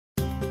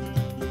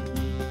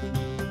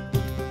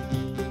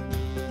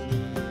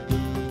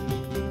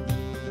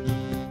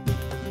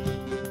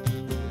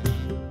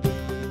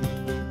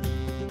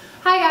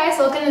Hi guys,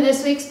 welcome to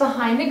this week's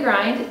Behind the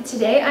Grind.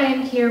 Today I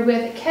am here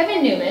with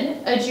Kevin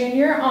Newman, a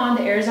junior on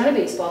the Arizona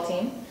baseball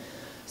team.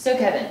 So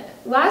Kevin,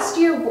 last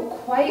year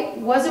quite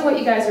wasn't what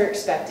you guys were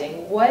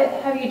expecting. What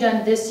have you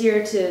done this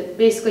year to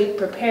basically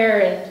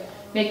prepare and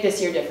make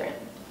this year different?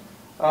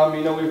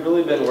 We've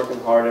really been working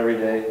hard every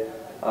day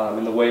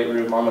in the weight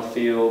room, on the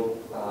field,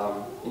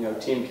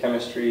 team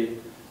chemistry,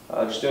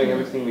 just doing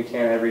everything we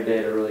can every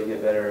day to really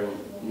get better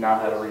and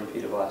not have a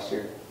repeat of last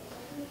year.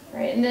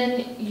 Right, and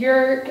then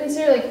you're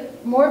considered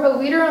more of a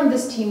leader on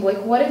this team.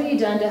 What have you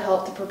done to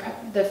help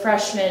the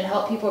freshmen,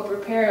 help people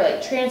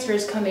prepare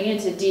transfers coming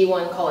into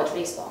D1 college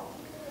baseball?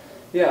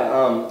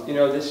 Yeah,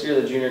 this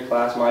year the junior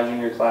class, my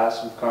junior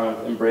class, we've kind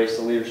of embraced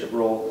the leadership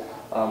role.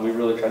 We've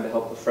really tried to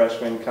help the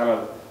freshmen kind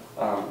of,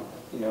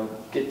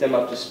 get them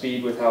up to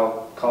speed with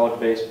how college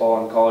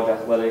baseball and college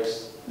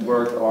athletics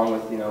work, along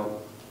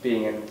with,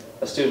 being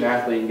a student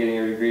athlete and getting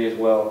a degree as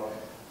well.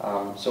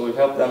 So we've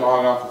helped them on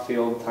and off the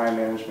field, time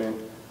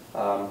management,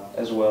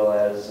 as well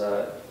as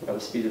the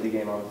speed of the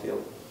game on the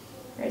field.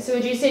 Right, so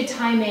would you say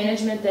time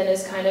management then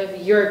is kind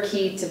of your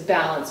key to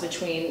balance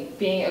between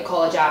being a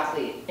college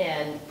athlete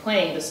and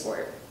playing the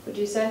sport, would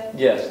you say?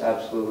 Yes,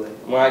 absolutely.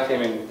 When I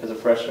came in as a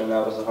freshman,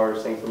 that was the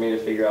hardest thing for me to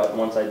figure out, and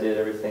once I did,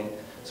 everything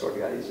sort of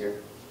got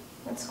easier.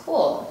 That's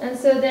cool. And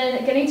so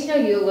then, getting to know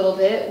you a little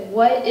bit,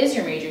 what is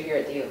your major here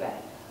at the U of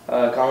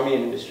A? Economy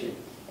and industry.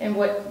 And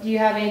do you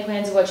have any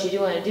plans of what you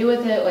want to do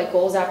with it, like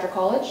goals after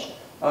college?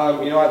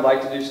 I'd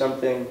like to do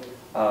something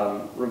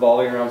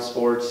revolving around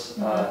sports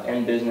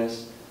and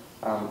business.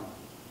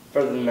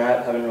 Further than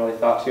that, haven't really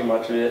thought too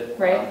much of it.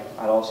 Right.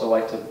 I'd also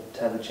like to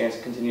have the chance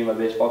to continue my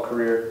baseball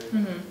career.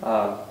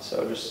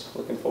 So just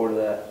looking forward to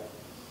that.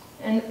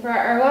 And for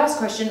our last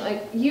question,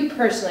 you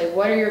personally,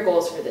 what are your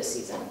goals for this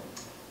season?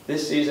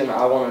 This season,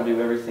 I want to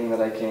do everything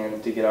that I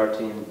can to get our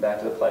team back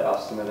to the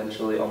playoffs and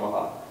eventually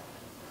Omaha.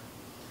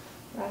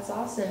 That's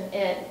awesome,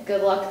 and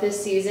good luck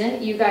this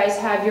season. You guys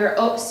have your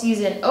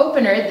season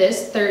opener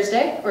this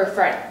Thursday or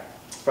Friday?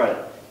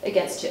 Friday.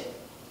 Against who?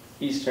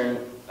 Eastern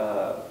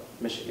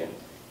Michigan.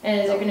 And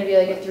is it going to be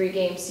like a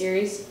 3-game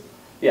series?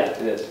 Yeah,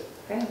 it is.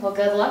 Okay, well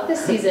good luck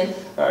this season.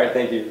 All right,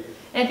 thank you.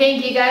 And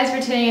thank you guys for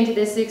tuning into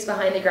this week's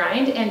Behind the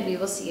Grind, and we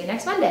will see you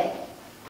next Monday.